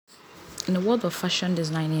In the world of fashion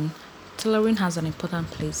designing, tailoring has an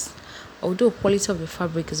important place. Although quality of the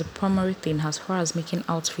fabric is a primary thing as far as making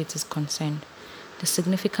outfits is concerned, the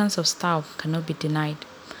significance of style cannot be denied.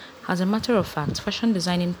 As a matter of fact, fashion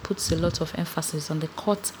designing puts a lot of emphasis on the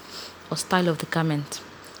cut or style of the garment.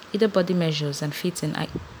 Either body measures and fitting are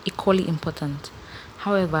equally important.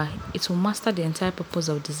 However, it will master the entire purpose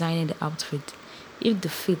of designing the outfit if the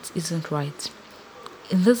fit isn't right.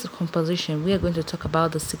 In this composition, we are going to talk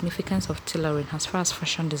about the significance of tailoring as far as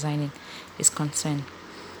fashion designing is concerned.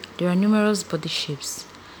 There are numerous body shapes.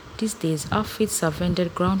 These days, outfits are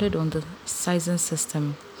vended grounded on the sizing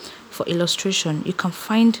system. For illustration, you can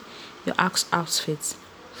find your axe outfits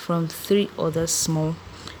from three others small,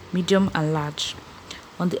 medium, and large.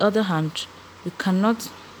 On the other hand, you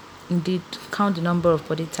cannot indeed count the number of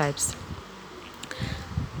body types.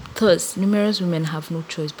 Thus, numerous women have no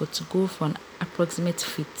choice but to go for an approximate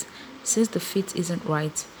fit. Since the fit isn't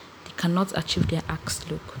right, they cannot achieve their axe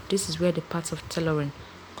look. This is where the part of tailoring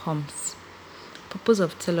comes. Purpose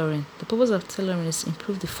of tailoring. The purpose of tailoring is to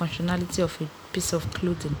improve the functionality of a piece of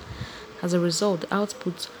clothing. As a result, the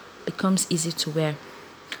output becomes easy to wear.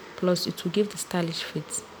 Plus, it will give the stylish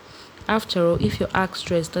fit. After all, if your axe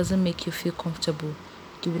dress doesn't make you feel comfortable,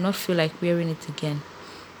 you will not feel like wearing it again.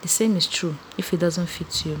 The same is true if it doesn't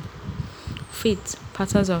fit you. Fit,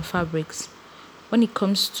 patterns, and fabrics. When it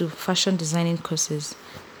comes to fashion designing courses,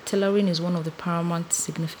 tailoring is one of the paramount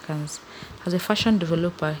significance. As a fashion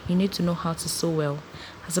developer, you need to know how to sew well.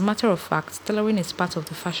 As a matter of fact, tailoring is part of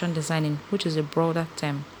the fashion designing, which is a broader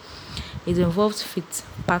term. It involves fit,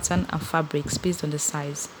 pattern, and fabrics based on the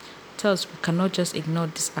size. Thus, we cannot just ignore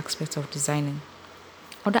this aspect of designing.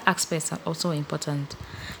 Other aspects are also important.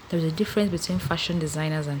 There is a difference between fashion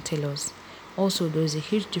designers and tailors. Also, there is a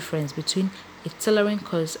huge difference between a tailoring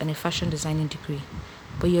course and a fashion designing degree.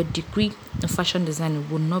 But your degree in fashion designing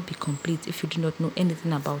will not be complete if you do not know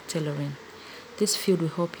anything about tailoring. This field will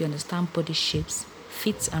help you understand body shapes,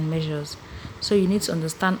 fits, and measures. So you need to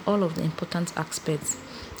understand all of the important aspects,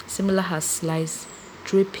 similar as slice,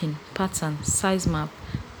 draping, pattern, size map,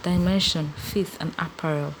 dimension, fit, and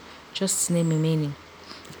apparel, just to name a many.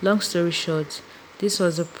 Long story short, this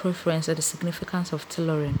was the preference and the significance of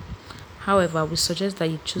tailoring. However, we suggest that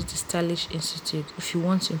you choose the Stylish Institute if you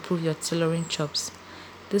want to improve your tailoring chops.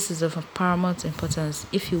 This is of paramount importance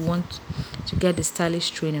if you want to get the stylish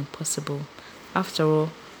training possible. After all,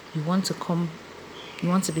 you want to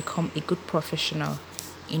become a good professional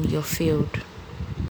in your field.